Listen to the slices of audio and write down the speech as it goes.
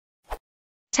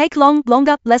Take long,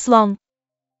 longer, less long.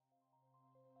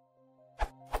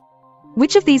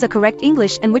 Which of these are correct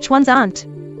English and which ones aren't?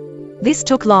 This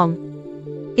took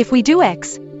long. If we do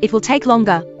X, it will take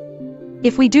longer.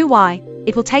 If we do Y,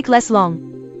 it will take less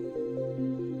long.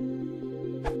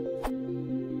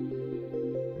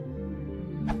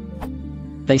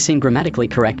 They seem grammatically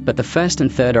correct, but the first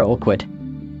and third are awkward.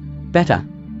 Better.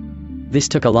 This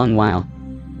took a long while.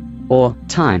 Or,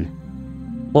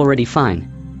 time. Already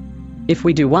fine. If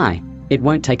we do Y, it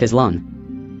won't take as long.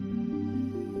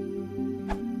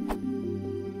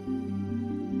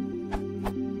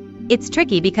 It's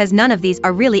tricky because none of these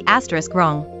are really asterisk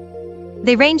wrong.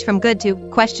 They range from good to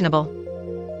questionable.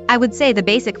 I would say the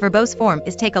basic verbose form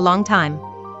is take a long time.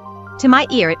 To my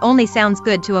ear it only sounds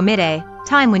good to omit a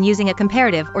time when using a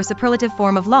comparative or superlative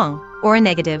form of long, or a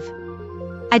negative.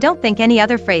 I don't think any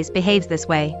other phrase behaves this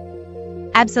way.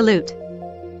 Absolute.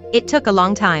 It took a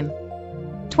long time.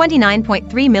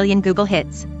 29.3 million Google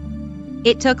hits.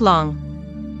 It took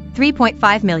long.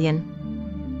 3.5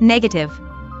 million. Negative.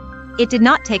 It did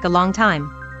not take a long time.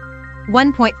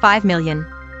 1.5 million.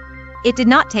 It did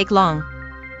not take long.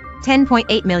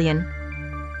 10.8 million.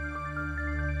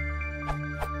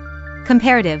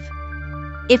 Comparative.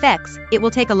 If X, it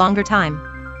will take a longer time.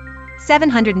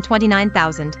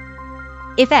 729,000.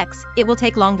 If X, it will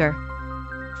take longer.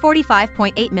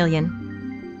 45.8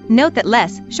 million. Note that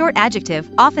less, short adjective,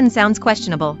 often sounds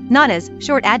questionable, not as,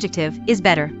 short adjective, is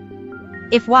better.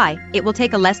 If Y, it will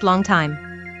take a less long time.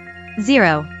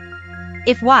 0.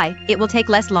 If Y, it will take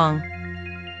less long.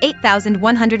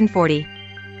 8,140.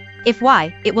 If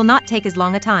Y, it will not take as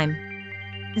long a time.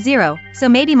 0, so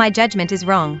maybe my judgment is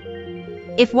wrong.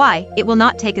 If Y, it will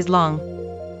not take as long.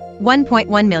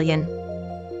 1.1 million.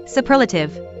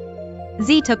 Superlative.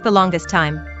 Z took the longest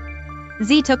time.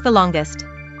 Z took the longest.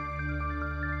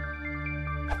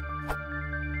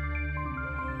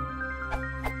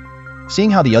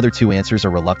 Seeing how the other two answers are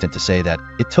reluctant to say that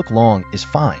it took long is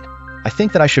fine, I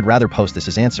think that I should rather post this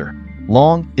as answer.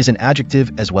 Long is an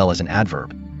adjective as well as an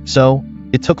adverb. So,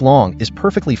 it took long is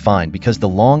perfectly fine because the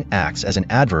long acts as an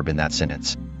adverb in that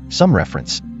sentence. Some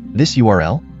reference. This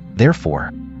URL,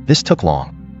 therefore, this took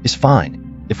long, is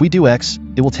fine. If we do X,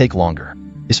 it will take longer.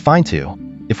 Is fine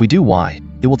too. If we do Y,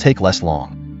 it will take less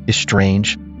long. Is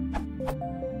strange.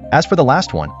 As for the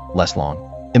last one, less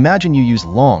long, imagine you use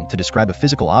long to describe a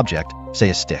physical object, say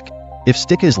a stick. If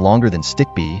stick is longer than stick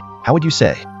B, how would you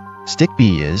say? Stick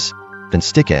B is, then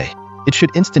stick A. It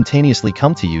should instantaneously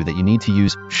come to you that you need to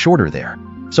use shorter there.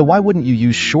 So why wouldn't you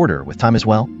use shorter with time as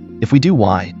well? If we do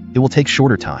Y, it will take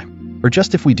shorter time. Or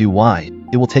just if we do Y,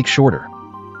 it will take shorter.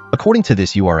 According to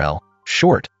this URL,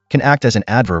 short can act as an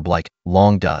adverb like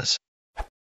long does.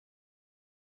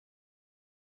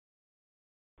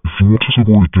 If you want to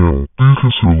support the channel, please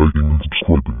consider liking and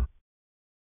subscribing.